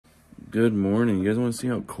Good morning. You guys want to see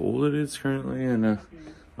how cold it is currently in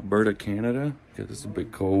Alberta, Canada? Because it's a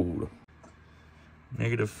bit cold.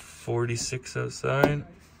 Negative 46 outside.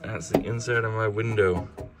 That's the inside of my window.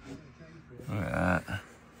 Look at that.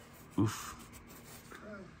 Oof.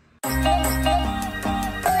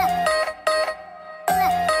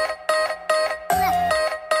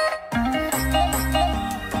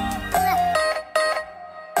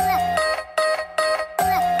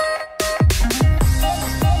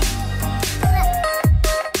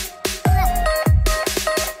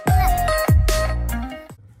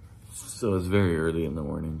 So it's very early in the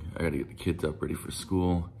morning. I gotta get the kids up ready for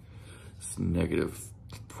school. It's negative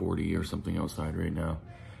 40 or something outside right now.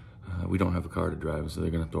 We don't have a car to drive, so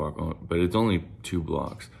they're gonna have to walk on, but it's only 2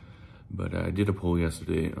 blocks. But I did a poll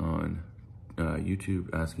yesterday on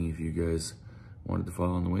YouTube asking if you guys wanted to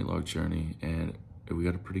follow on the weight loss journey, and we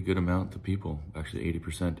got a pretty good amount of people, actually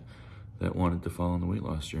 80%, that wanted to follow on the weight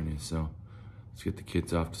loss journey. So let's get the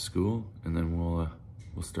kids off to school, and then we'll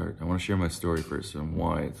start. I want to share my story first and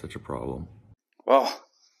why it's such a problem. Well,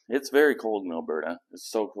 it's very cold in Alberta. It's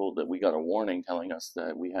so cold that we got a warning telling us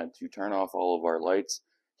that we had to turn off all of our lights,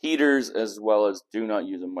 heaters, as well as do not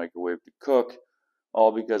use a microwave to cook,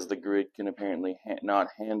 all because the grid can apparently not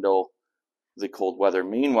handle the cold weather.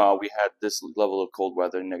 Meanwhile, we had this level of cold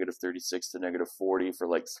weather, negative 36 to negative 40 for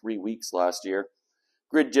like 3 weeks last year.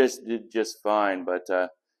 Grid just did just fine, but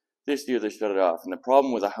this year they shut it off. And the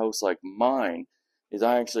problem with a house like mine is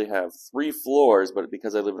I actually have 3 floors, but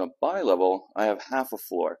because I live in a bi-level, I have half a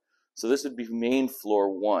floor. So this would be main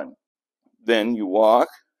floor 1. Then you walk,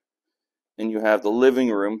 and you have the living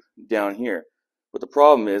room down here. But the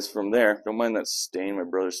problem is, from there, don't mind that stain, my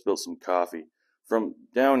brother spilled some coffee. From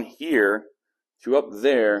down here to up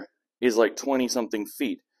there is like 20-something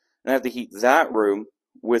feet. And I have to heat that room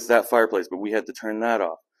with that fireplace, but we had to turn that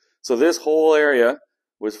off. So this whole area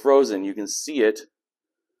was frozen. You can see it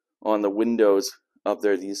on the windows up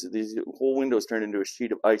there. These whole windows turned into a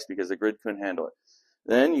sheet of ice because the grid couldn't handle it.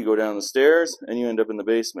 Then you go down the stairs and you end up in the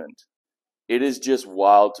basement. It is just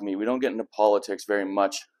wild to me. We don't get into politics very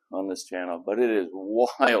much on this channel, but it is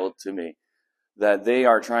wild to me that they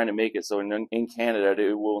are trying to make it so in Canada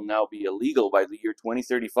it will now be illegal by the year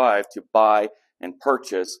 2035 to buy and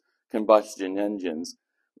purchase combustion engines.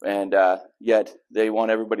 And yet they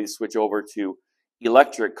want everybody to switch over to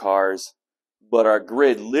electric cars, but our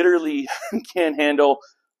grid literally can't handle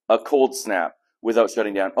a cold snap without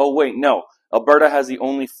shutting down. Oh wait, no. Alberta has the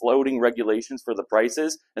only floating regulations for the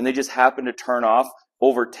prices, and they just happen to turn off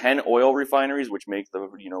over 10 oil refineries, which make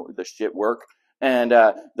the shit work. And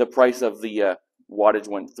the price of the wattage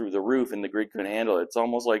went through the roof, and the grid couldn't handle it. It's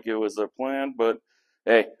almost like it was a plan, but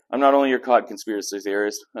hey, I'm not only your COD conspiracy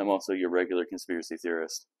theorist, I'm also your regular conspiracy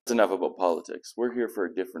theorist. That's enough about politics. We're here for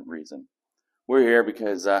a different reason. We're here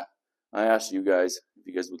because I asked you guys if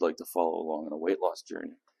you guys would like to follow along on a weight loss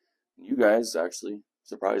journey. And you guys actually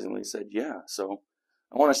surprisingly said yeah. So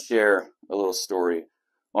I want to share a little story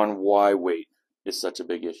on why weight is such a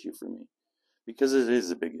big issue for me. Because it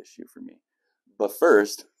is a big issue for me. But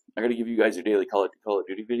first, I got to give you guys your daily Call of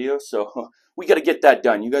Duty video. So we got to get that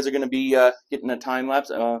done. You guys are going to be getting a time lapse.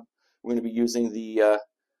 We're going to be using the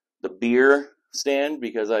beer stand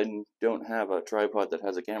because I don't have a tripod that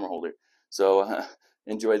has a camera holder. So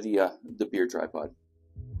enjoy the beer tripod.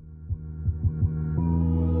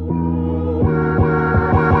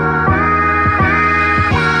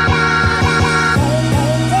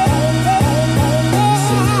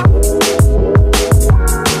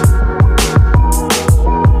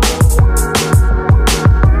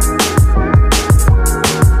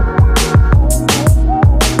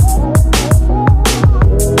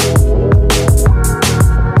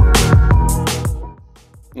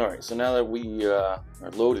 So now that we are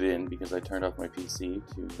loaded in, because I turned off my PC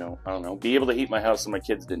to, I don't know, be able to heat my house so my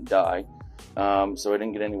kids didn't die, so I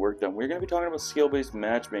didn't get any work done. We're going to be talking about skill-based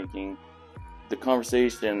matchmaking, the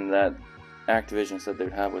conversation that Activision said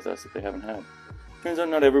they'd have with us that they haven't had. Turns out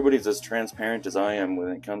not everybody's as transparent as I am when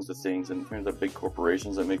it comes to things, and it turns out big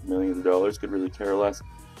corporations that make millions of dollars could really care less.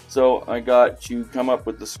 So I got to come up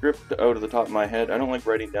with the script out of the top of my head. I don't like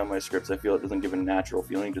writing down my scripts. I feel it doesn't give a natural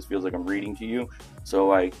feeling. It just feels like I'm reading to you.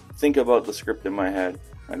 So I think about the script in my head.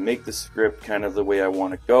 I make the script kind of the way I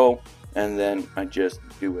want to go, and then I just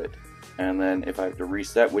do it. And then if I have to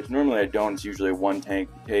reset, which normally I don't, it's usually a one-take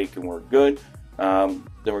and we're good, then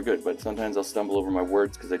we're good. But sometimes I'll stumble over my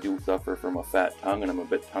words because I do suffer from a fat tongue and I'm a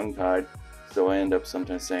bit tongue-tied. So I end up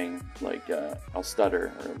sometimes saying, like, I'll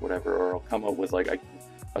stutter or whatever, or I'll come up with, like,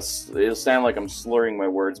 it'll sound like I'm slurring my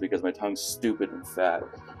words because my tongue's stupid and fat.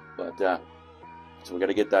 But, so we got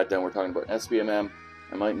to get that done. We're talking about SBMM.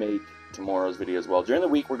 I might make tomorrow's video as well. During the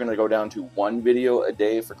week, we're going to go down to 1 video a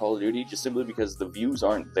day for Call of Duty, just simply because the views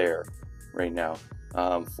aren't there right now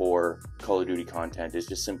for Call of Duty content. It's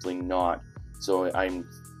just simply not. So I'm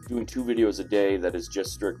doing 2 videos a day that is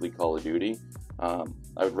just strictly Call of Duty. I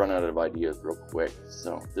would run out of ideas real quick,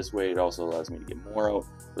 so this way it also allows me to get more out,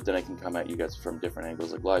 but then I can come at you guys from different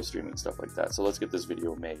angles, like live streaming, stuff like that. So let's get this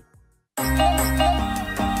video made.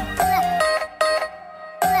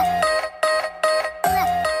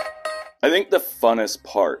 I think the funnest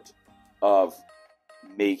part of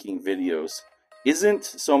making videos isn't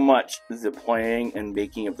so much the playing and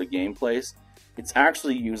making of the gameplays. It's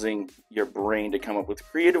actually using your brain to come up with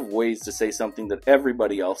creative ways to say something that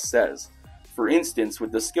everybody else says. For instance,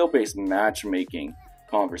 with the skill-based matchmaking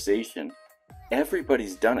conversation,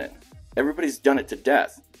 everybody's done it. Everybody's done it to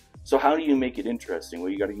death. So how do you make it interesting?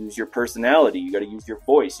 Well, you got to use your personality, you got to use your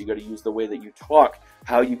voice, you got to use the way that you talk,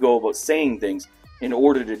 how you go about saying things in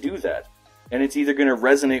order to do that. And it's either going to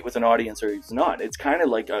resonate with an audience or it's not. It's kind of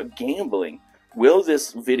like a gambling. Will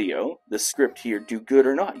this video, the script here, do good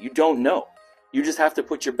or not? You don't know. You just have to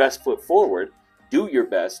put your best foot forward, do your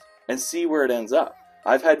best, and see where it ends up.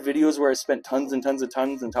 I've had videos where I spent tons of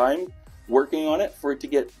time working on it for it to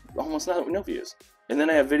get almost no views. And then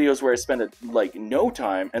I have videos where I spend like no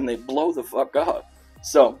time and they blow the fuck up.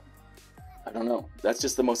 So, I don't know. That's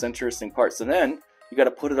just the most interesting part. So then, you got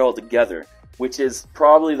to put it all together, which is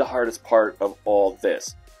probably the hardest part of all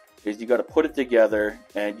this. Is you got to put it together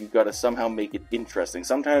and you got to somehow make it interesting.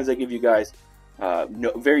 Sometimes I give you guys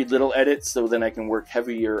very little edits, so then I can work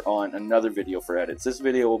heavier on another video for edits. This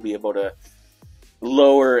video will be about a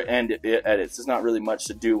lower end edits. There's not really much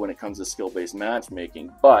to do when it comes to skill-based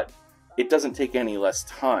matchmaking, but it doesn't take any less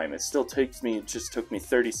time. It still takes me, it just took me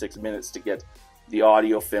 36 minutes to get the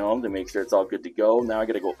audio filmed and make sure it's all good to go. Now I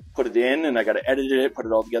gotta go put it in and I gotta edit it, put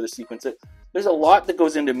it all together, sequence it. There's a lot that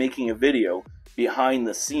goes into making a video behind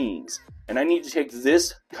the scenes, and I need to take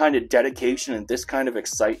this kind of dedication and this kind of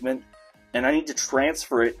excitement and I need to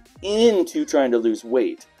transfer it into trying to lose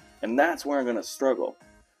weight. And that's where I'm gonna struggle,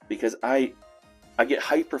 because I get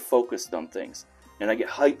hyper focused on things and I get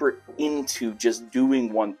hyper into just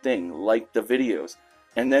doing one thing, like the videos,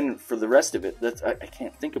 and then for the rest of it, I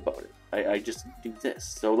can't think about it. I just do this.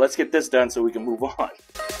 So let's get this done so we can move on.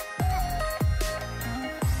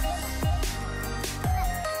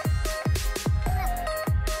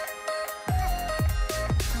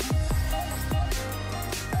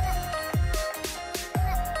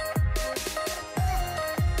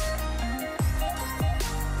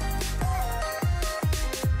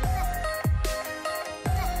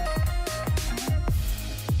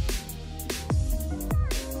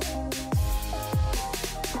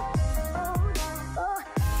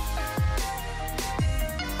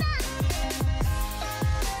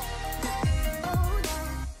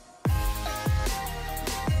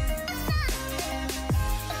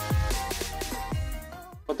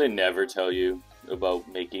 What they never tell you about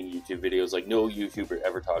making YouTube videos, like no YouTuber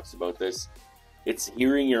ever talks about this, it's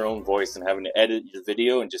hearing your own voice and having to edit your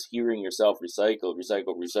video and just hearing yourself recycle,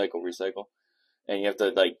 and you have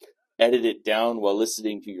to like edit it down while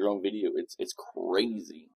listening to your own video. It's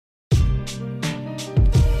crazy.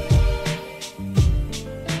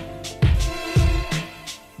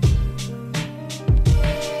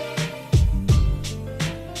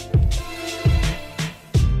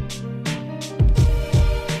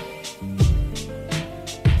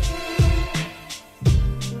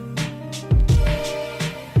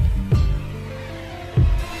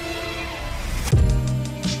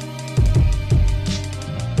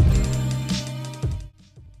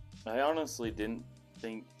 I honestly didn't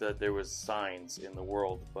think that there was signs in the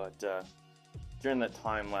world, but during that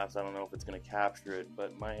time lapse, I don't know if it's gonna capture it,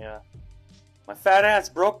 but my fat ass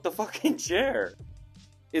broke the fucking chair.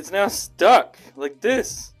 It's now stuck like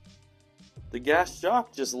this. The gas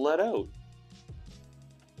shock just let out.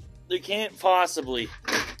 There can't possibly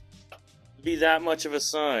be that much of a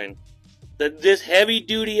sign that this heavy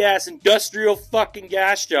duty ass industrial fucking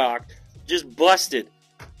gas shock just busted.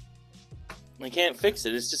 I can't fix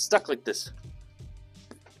it. It's just stuck like this.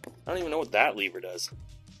 I don't even know what that lever does.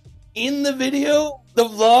 In the video, the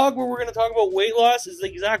vlog where we're going to talk about weight loss is the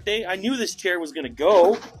exact day I knew this chair was going to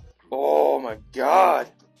go. Oh my god.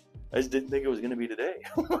 I just didn't think it was going to be today.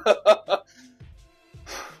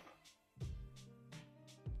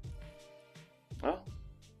 Well,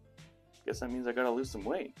 guess that means I got to lose some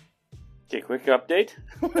weight. Okay, quick update.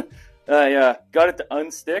 I got it to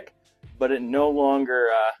unstick, but it no longer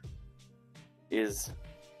is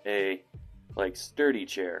a sturdy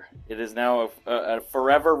chair. It is now a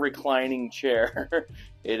forever reclining chair.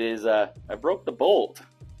 It is I broke the bolt.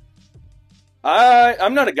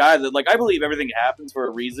 I'm not a guy that, like, I believe everything happens for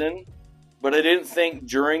a reason, but I didn't think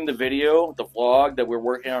during the video, the vlog that we're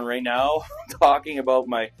working on right now, talking about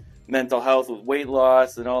my mental health with weight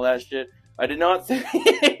loss and all that shit, I did not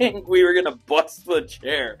think we were gonna bust the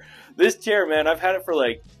chair. This chair, man, I've had it for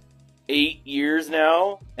like 8 years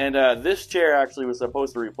now, and this chair actually was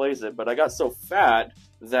supposed to replace it, but I got so fat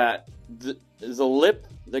that the lip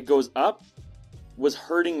that goes up was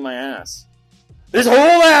hurting my ass. This whole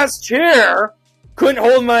ass chair couldn't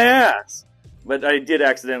hold my ass. But I did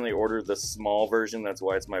accidentally order the small version, that's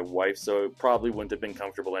why it's my wife's, so it probably wouldn't have been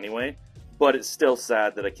comfortable anyway. But it's still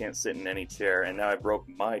sad that I can't sit in any chair, and now I broke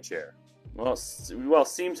my chair. Well,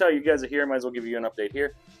 seems how you guys are here, might as well give you an update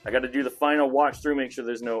here. I gotta do the final watch through, make sure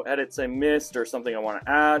there's no edits I missed or something I want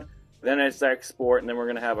to add. Then it's export, and then we're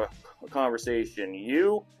gonna have a conversation,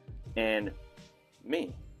 you and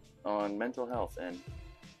me, on mental health and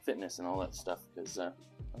fitness and all that stuff, because I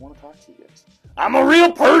want to talk to you guys. I'm a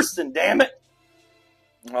real person, damn it!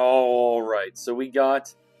 Alright, so we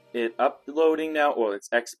got it uploading now. Well, it's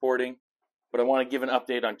exporting, but I want to give an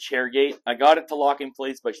update on Chairgate. I got it to lock in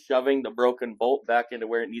place by shoving the broken bolt back into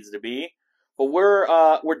where it needs to be. But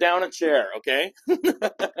we're down a chair, okay?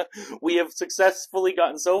 We have successfully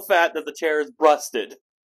gotten so fat that the chair is busted.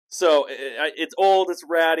 So, it's old, it's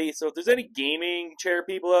ratty, so if there's any gaming chair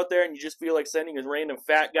people out there and you just feel like sending a random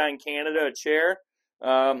fat guy in Canada a chair,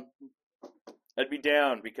 I'd be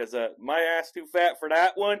down, because my ass too fat for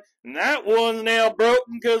that one, and that one's now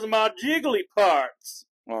broken because of my jiggly parts.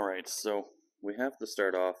 Alright, so we have to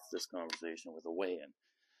start off this conversation with a weigh-in,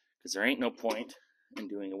 because there ain't no point in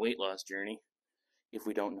doing a weight loss journey if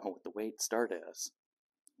we don't know what the weight start as.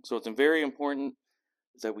 So it's very important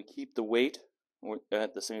that we keep the weight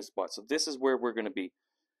at the same spot. So this is where we're going to be,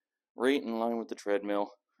 right in line with the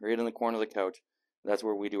treadmill, right in the corner of the couch. That's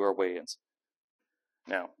where we do our weigh-ins.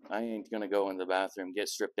 Now, I ain't going to go in the bathroom, get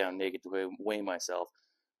stripped down naked to weigh myself.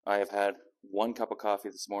 I have had 1 cup of coffee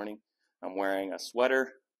this morning. I'm wearing a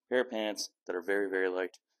sweater, pair of pants that are very, very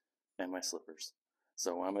light, and my slippers.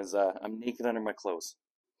 So I'm naked under my clothes.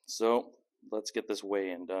 So let's get this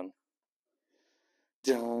weigh-in done.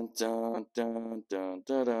 Dun dun dun dun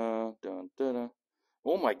dun dun dun dun.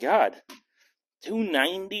 Oh my God,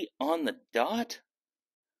 290 on the dot.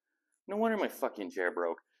 No wonder my fucking chair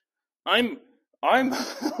broke. I'm I'm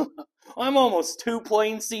almost 2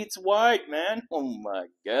 plane seats wide, man. Oh my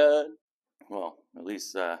God. Well, at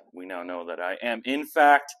least we now know that I am, in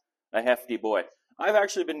fact, a hefty boy. I've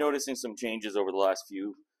actually been noticing some changes over the last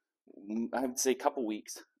few, I'd say, couple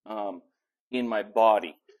weeks, in my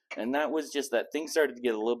body. And that was just that things started to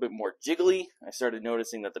get a little bit more jiggly. I started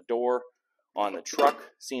noticing that the door on the truck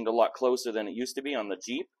seemed a lot closer than it used to be on the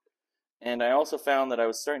Jeep. And I also found that I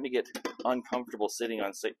was starting to get uncomfortable sitting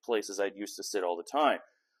on places I'd used to sit all the time.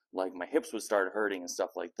 Like my hips would start hurting and stuff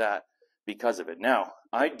like that because of it. Now,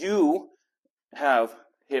 I do have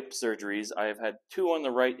hip surgeries. I have had 2 on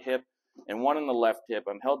the right hip and 1 on the left hip.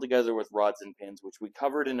 I'm held together with rods and pins, which we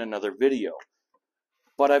covered in another video.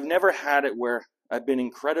 But I've never had it where I've been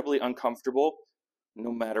incredibly uncomfortable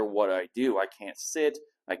no matter what I do. I can't sit,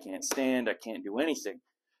 I can't stand, I can't do anything.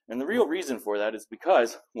 And the real reason for that is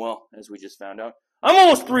because, well, as we just found out, I'm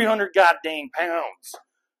almost 300 goddamn pounds.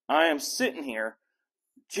 I am sitting here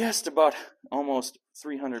just about almost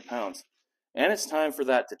 300 pounds. And it's time for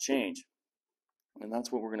that to change. And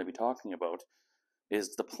that's what we're going to be talking about,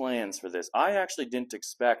 is the plans for this. I actually didn't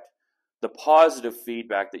expect the positive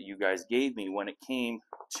feedback that you guys gave me when it came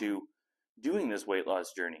to doing this weight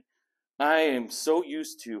loss journey. I am so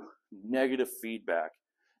used to negative feedback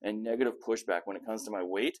and negative pushback when it comes to my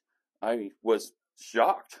weight. I was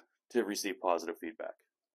shocked to receive positive feedback.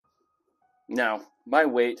 Now, my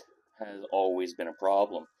weight has always been a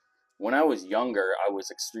problem. When I was younger, I was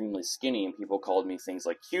extremely skinny, and people called me things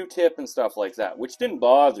like Q-tip and stuff like that, which didn't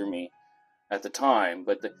bother me at the time,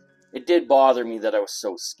 but it did bother me that I was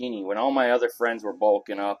so skinny. When all my other friends were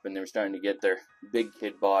bulking up and they were starting to get their big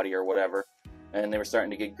kid body or whatever, and they were starting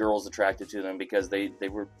to get girls attracted to them because they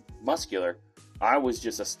were muscular, I was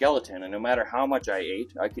just a skeleton, and no matter how much I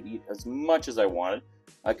ate, I could eat as much as I wanted,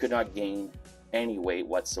 I could not gain any weight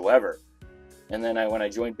whatsoever. And then when I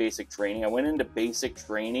joined basic training, I went into basic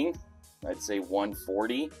training, I'd say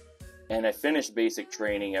 140, and I finished basic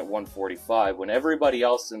training at 145. When everybody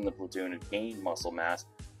else in the platoon had gained muscle mass,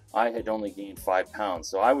 I had only gained 5 pounds,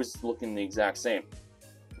 so I was looking the exact same.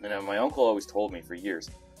 And my uncle always told me for years,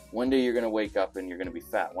 one day you're going to wake up and you're going to be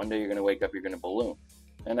fat. One day you're going to wake up, you're going to balloon.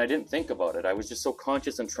 And I didn't think about it. I was just so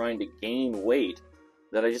conscious in trying to gain weight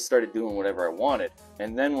that I just started doing whatever I wanted.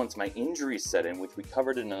 And then once my injuries set in, which we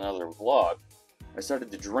covered in another vlog, I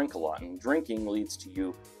started to drink a lot. And drinking leads to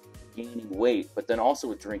you gaining weight, but then also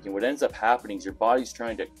with drinking, what ends up happening is your body's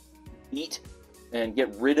trying to eat and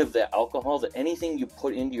get rid of the alcohol, that anything you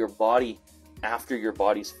put into your body after your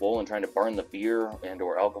body's full and trying to burn the beer and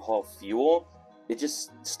or alcohol fuel, it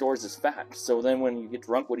just stores as fat. So then when you get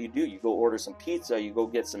drunk, what do? You go order some pizza, you go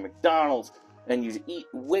get some McDonald's, and you eat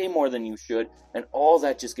way more than you should, and all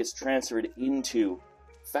that just gets transferred into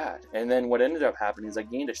fat. And then what ended up happening is I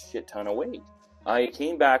gained a shit ton of weight. I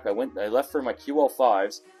came back, I left for my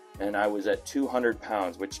QL5s, and I was at 200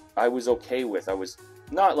 pounds, which I was okay with. I was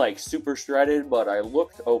not like super shredded, but I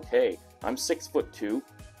looked okay. I'm 6'2",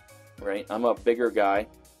 right? I'm a bigger guy,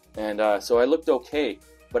 and so I looked okay.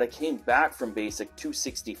 But I came back from basic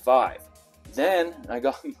 265. Then I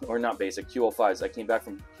got, or not basic, QL5s. I came back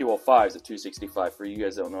from QL5s at 265. For you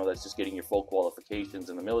guys that don't know, that's just getting your full qualifications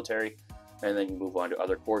in the military, and then you move on to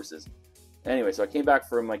other courses. Anyway, so I came back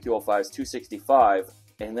from my QL5s 265,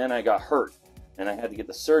 and then I got hurt, and I had to get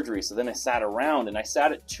the surgery. So then I sat around, and I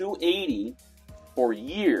sat at 280 for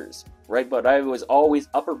years, right? But I was always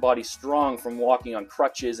upper body strong from walking on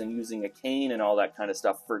crutches and using a cane and all that kind of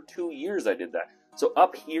stuff. For 2 years I did that. So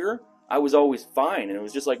up here, I was always fine, and it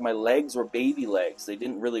was just like my legs were baby legs. They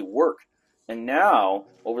didn't really work. And now,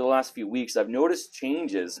 over the last few weeks, I've noticed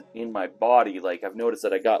changes in my body. Like, I've noticed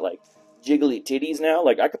that I got, like, jiggly titties now.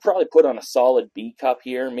 Like, I could probably put on a solid B cup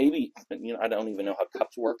here. Maybe, you know, I don't even know how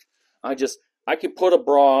cups work. I could put a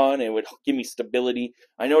bra on, and it would give me stability.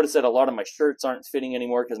 I noticed that a lot of my shirts aren't fitting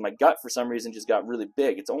anymore because my gut, for some reason, just got really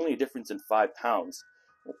big. It's only a difference in 5 pounds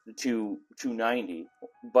to 290,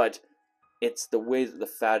 but it's the way that the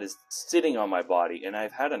fat is sitting on my body, and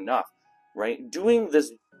I've had enough, right? Doing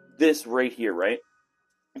this right here, right?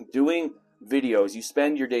 Doing videos, you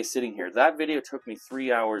spend your day sitting here. That video took me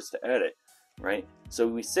 3 hours to edit, right? So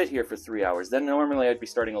we sit here for 3 hours. Then normally I'd be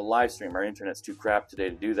starting a live stream. Our internet's too crap today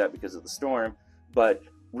to do that because of the storm, but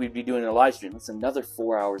we'd be doing a live stream. That's another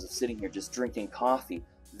 4 hours of sitting here just drinking coffee.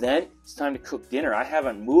 Then it's time to cook dinner. I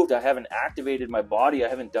haven't moved. I haven't activated my body. I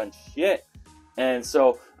haven't done shit. And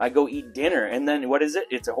so I go eat dinner, and then what is it?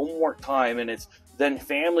 It's a homework time, and it's then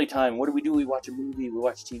family time. What do? We watch a movie, we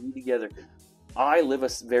watch TV together. I live a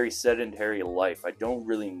very sedentary life. I don't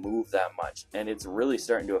really move that much, and it's really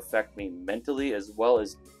starting to affect me mentally as well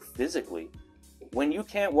as physically. When you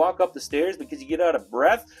can't walk up the stairs because you get out of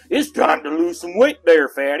breath, it's time to lose some weight there,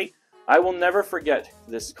 fatty. I will never forget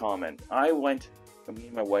this comment. Me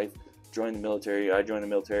and my wife joined the military. I joined the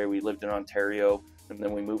military. We lived in Ontario, and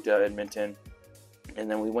then we moved to Edmonton. And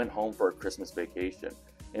then we went home for a Christmas vacation.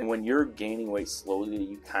 And when you're gaining weight slowly,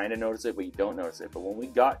 you kind of notice it, but you don't notice it. But when we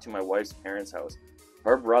got to my wife's parents' house,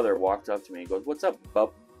 her brother walked up to me and goes, "What's up,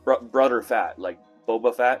 brother fat?" Like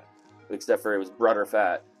Boba Fat, except for it was brother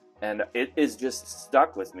fat. And it is just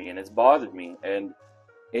stuck with me, and it's bothered me, and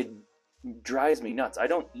it drives me nuts. I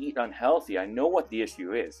don't eat unhealthy. I know what the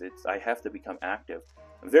issue is. I have to become active.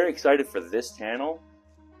 I'm very excited for this channel,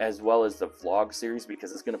 as well as the vlog series,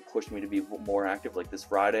 because it's going to push me to be more active. Like this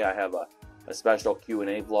Friday, I have a special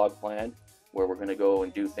Q&A vlog planned where we're going to go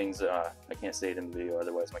and do things. I can't say it in the video,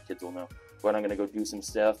 otherwise my kids will know. But I'm going to go do some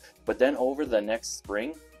stuff. But then over the next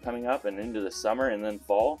spring coming up and into the summer and then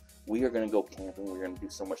fall, we are going to go camping. We're going to do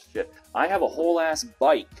so much shit. I have a whole ass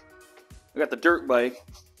bike. I got the dirt bike,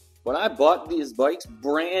 but I bought these bikes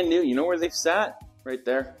brand new. You know where they've sat? Right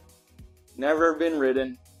there. Never been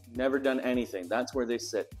ridden. Never done anything. That's where they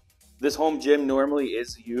sit. This home gym normally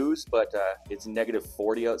is used, but it's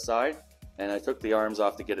 -40 outside, and I took the arms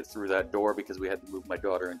off to get it through that door because we had to move my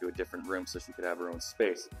daughter into a different room so she could have her own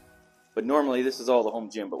space. But normally this is all the home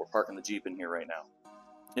gym, but we're parking the Jeep in here right now.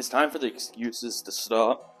 It's time for the excuses to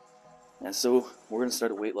stop, and so we're going to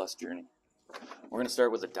start a weight loss journey. We're going to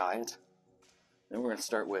start with a diet, then we're going to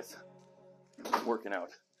start with working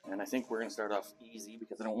out. And I think we're going to start off easy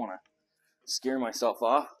because I don't want to scare myself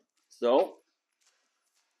off. So,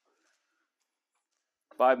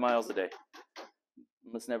 5 miles a day.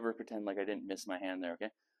 Let's never pretend like I didn't miss my hand there, okay?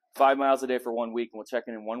 5 miles a day for 1 week, and we'll check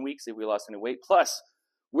in 1 week, see if we lost any weight. Plus,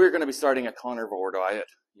 we're going to be starting a carnivore diet.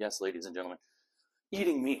 Yes, ladies and gentlemen.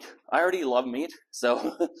 Eating meat. I already love meat,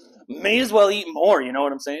 so may as well eat more, you know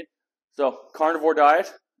what I'm saying? So, carnivore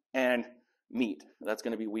diet and meat. That's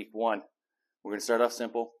going to be week 1. We're going to start off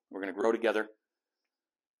simple. We're going to grow together.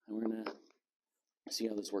 And we're going to see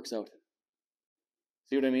how this works out.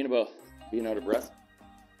 See what I mean about being out of breath?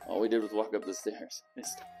 All we did was walk up the stairs.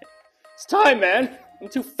 It's time, man. I'm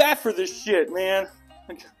too fat for this shit, man.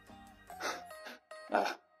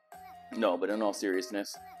 No, but in all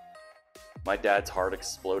seriousness, my dad's heart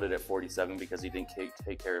exploded at 47 because he didn't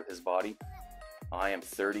take care of his body. I am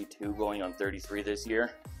 32, going on 33 this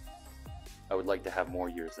year. I would like to have more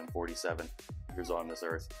years than 47 years on this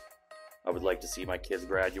earth. I would like to see my kids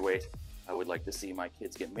graduate. I would like to see my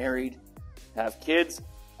kids get married, have kids.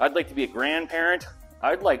 I'd like to be a grandparent.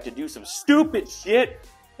 I'd like to do some stupid shit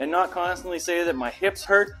and not constantly say that my hips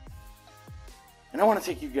hurt. And I want to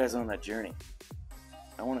take you guys on that journey.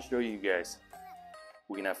 I want to show you guys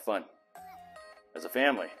we can have fun as a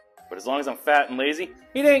family. But as long as I'm fat and lazy,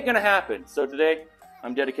 it ain't gonna happen. So today,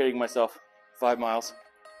 I'm dedicating myself 5 miles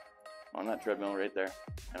on that treadmill right there.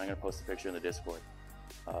 And I'm gonna post a picture in the Discord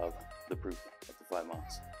of the proof of the 5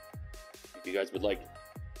 miles. If you guys would like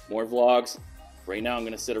more vlogs, right now I'm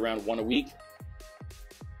gonna sit around 1 a week,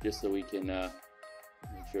 just so we can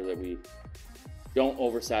make sure that we don't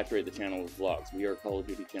oversaturate the channel with vlogs. We are a Call of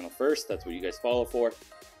Duty channel first. That's what you guys follow for.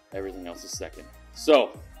 Everything else is second.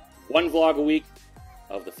 So, 1 vlog a week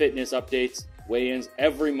of the fitness updates, weigh-ins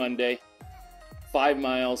every Monday, 5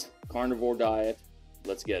 miles, carnivore diet.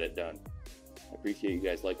 Let's get it done. I appreciate you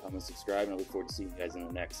guys. Like, comment, subscribe, and I look forward to seeing you guys in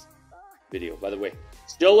the next video. By the way,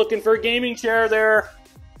 still looking for a gaming chair there.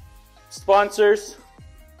 Sponsors.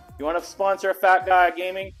 You want to sponsor a fat guy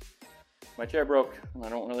gaming? My chair broke. I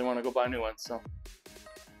don't really want to go buy a new one, so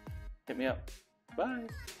hit me up. Bye.